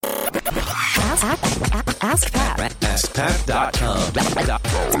AskPat. AskPat.com.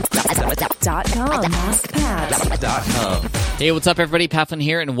 AskPat.com. Hey, what's up, everybody? Pat Flynn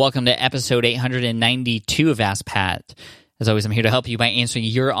here, and welcome to episode 892 of Ask Pat. As always, I'm here to help you by answering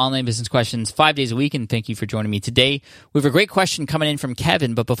your online business questions 5 days a week, and thank you for joining me today. We have a great question coming in from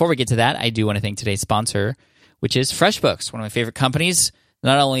Kevin, but before we get to that, I do want to thank today's sponsor, which is FreshBooks, one of my favorite companies.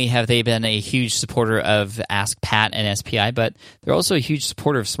 Not only have they been a huge supporter of Ask Pat and SPI, but they're also a huge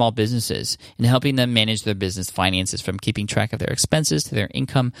supporter of small businesses in helping them manage their business finances, from keeping track of their expenses to their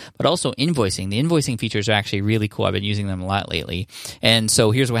income, but also invoicing. The invoicing features are actually really cool. I've been using them a lot lately. And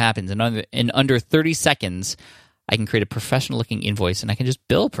so here's what happens. In under 30 seconds, I can create a professional-looking invoice, and I can just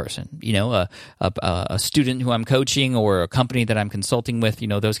bill a person, a student who I'm coaching or a company that I'm consulting with,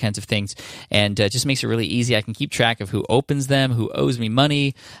 those kinds of things. And it just makes it really easy. I can keep track of who opens them, who owes me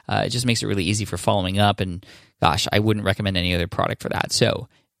money. It just makes it really easy for following up. And gosh, I wouldn't recommend any other product for that. So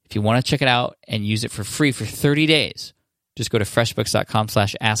if you want to check it out and use it for free for 30 days, just go to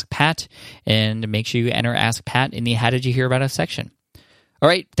freshbooks.com/askpat and make sure you enter Ask Pat in the How Did You Hear About Us section. All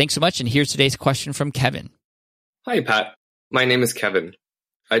right, thanks so much. And here's today's question from Kevin. Hi, Pat. My name is Kevin.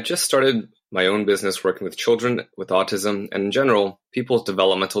 I just started my own business working with children with autism and, in general, people's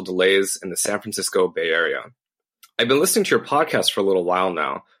developmental delays in the San Francisco Bay Area. I've been listening to your podcast for a little while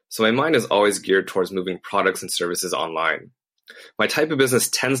now, so my mind is always geared towards moving products and services online. My type of business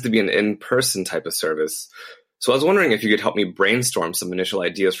tends to be an in-person type of service, so I was wondering if you could help me brainstorm some initial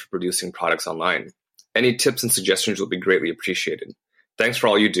ideas for producing products online. Any tips and suggestions would be greatly appreciated. Thanks for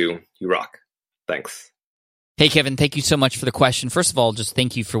all you do. You rock. Thanks. Hey, Kevin, thank you so much for the question. First of all, just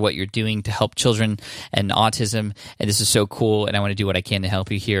thank you for what you're doing to help children and autism. And this is so cool, and I want to do what I can to help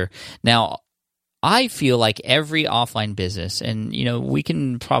you here. Now, I feel like every offline business, and we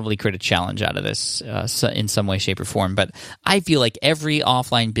can probably create a challenge out of this in some way, shape, or form, but I feel like every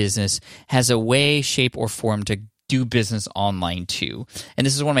offline business has a way, shape, or form to do business online too. And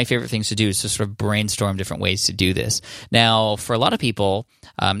this is one of my favorite things to do, is to sort of brainstorm different ways to do this. Now, for a lot of people,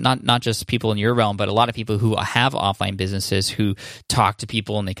 not just people in your realm, but a lot of people who have offline businesses who talk to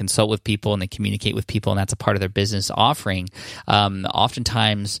people and they consult with people and they communicate with people, and that's a part of their business offering.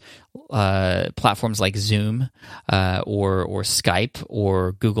 Oftentimes, platforms like Zoom or Skype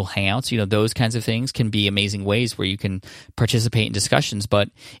or Google Hangouts, those kinds of things can be amazing ways where you can participate in discussions, but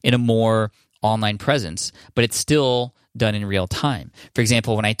in a more online presence, but it's still done in real time. For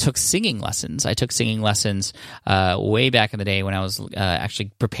example, when I took singing lessons way back in the day when I was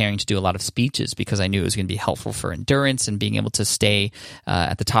actually preparing to do a lot of speeches, because I knew it was going to be helpful for endurance and being able to stay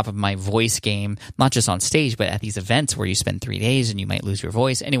at the top of my voice game, not just on stage, but at these events where you spend 3 days and you might lose your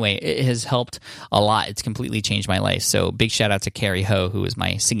voice. Anyway, it has helped a lot. It's completely changed my life. So big shout out to Carrie Ho, who was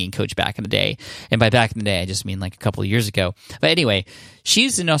my singing coach back in the day. And by back in the day, I just mean like a couple of years ago. But anyway,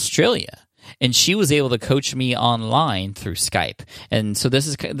 she's in Australia, and she was able to coach me online through Skype. And so this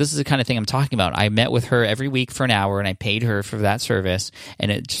is the kind of thing I'm talking about. I met with her every week for an hour, and I paid her for that service,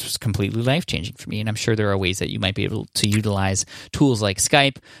 and it just was completely life-changing for me. And I'm sure there are ways that you might be able to utilize tools like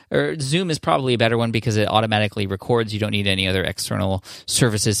Skype, or Zoom is probably a better one because it automatically records. You don't need any other external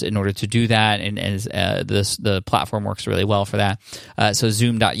services in order to do that, and the platform works really well for that. So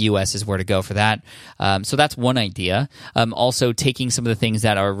Zoom.us is where to go for that. So that's one idea. Also, taking some of the things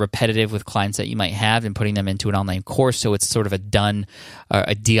that are repetitive with clients that you might have and putting them into an online course, so it's sort of a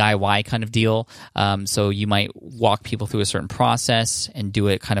DIY kind of deal. So you might walk people through a certain process and do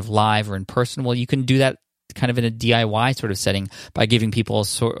it kind of live or in person. Well, you can do that kind of in a DIY sort of setting by giving people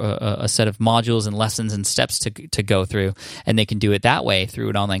a set of modules and lessons and steps to go through, and they can do it that way through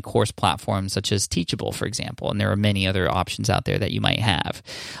an online course platform such as Teachable, for example. And there are many other options out there that you might have.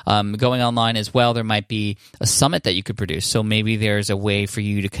 Going online as well, there might be a summit that you could produce. So maybe there's a way for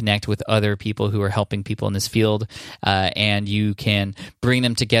you to connect with other people who are helping people in this field, and you can bring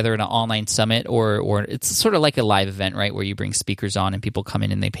them together in an online summit, or it's sort of like a live event, right, where you bring speakers on and people come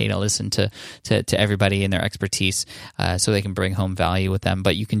in and they pay to listen to everybody and their expertise, so they can bring home value with them.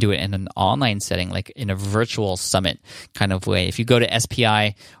 But you can do it in an online setting, like in a virtual summit kind of way. If you go to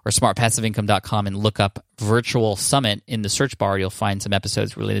SPI or smartpassiveincome.com and look up virtual summit in the search bar, you'll find some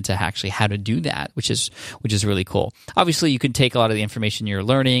episodes related to actually how to do that, which is really cool. Obviously, you can take a lot of the information you're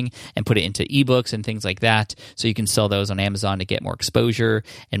learning and put it into ebooks and things like that, so you can sell those on Amazon to get more exposure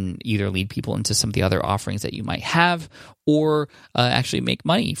and either lead people into some of the other offerings that you might have, or actually make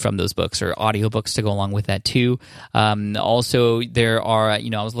money from those books, or audiobooks to go along with that too. Also, there are, I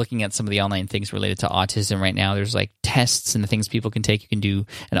was looking at some of the online things related to autism right now. There's like tests and the things people can take. You can do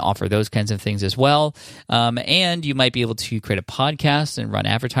and offer those kinds of things as well. And you might be able to create a podcast and run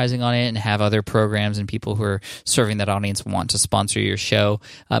advertising on it and have other programs and people who are serving that audience want to sponsor your show.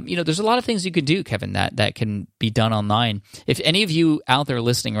 There's a lot of things you can do, Kevin, that can be done online. If any of you out there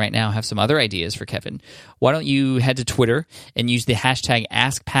listening right now have some other ideas for Kevin, why don't you head to Twitter and use the hashtag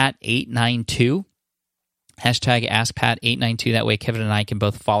AskPat892. Hashtag AskPat892. That way Kevin and I can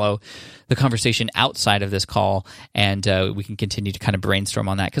both follow the conversation outside of this call, and we can continue to kind of brainstorm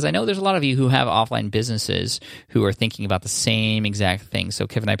on that. Because I know there's a lot of you who have offline businesses who are thinking about the same exact thing. So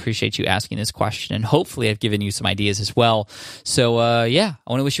Kevin, I appreciate you asking this question, and hopefully I've given you some ideas as well. So I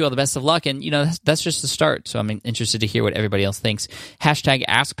want to wish you all the best of luck, and that's just the start. So I'm interested to hear what everybody else thinks. Hashtag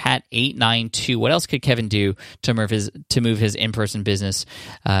AskPat892. What else could Kevin do to move his in-person business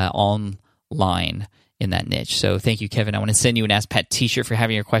online in that niche? So thank you, Kevin. I want to send you an Ask Pat t-shirt for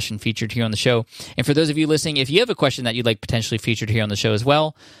having your question featured here on the show. And for those of you listening, if you have a question that you'd like potentially featured here on the show as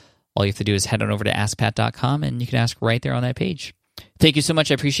well, all you have to do is head on over to askpat.com and you can ask right there on that page. Thank you so much.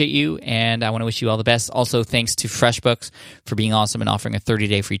 I appreciate you, and I want to wish you all the best. Also, thanks to FreshBooks for being awesome and offering a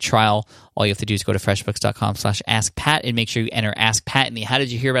 30-day free trial. All you have to do is go to freshbooks.com/askpat and make sure you enter Ask Pat in the How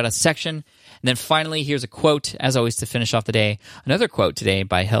Did You Hear About Us section. And then finally, here's a quote, as always, to finish off the day. Another quote today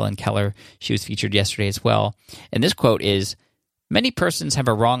by Helen Keller. She was featured yesterday as well. And this quote is, "Many persons have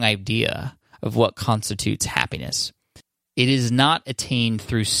a wrong idea of what constitutes happiness. It is not attained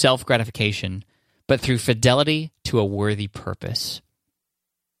through self-gratification, but through fidelity to a worthy purpose."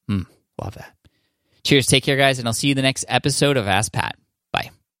 Love that. Cheers, take care, guys, and I'll see you in the next episode of Ask Pat.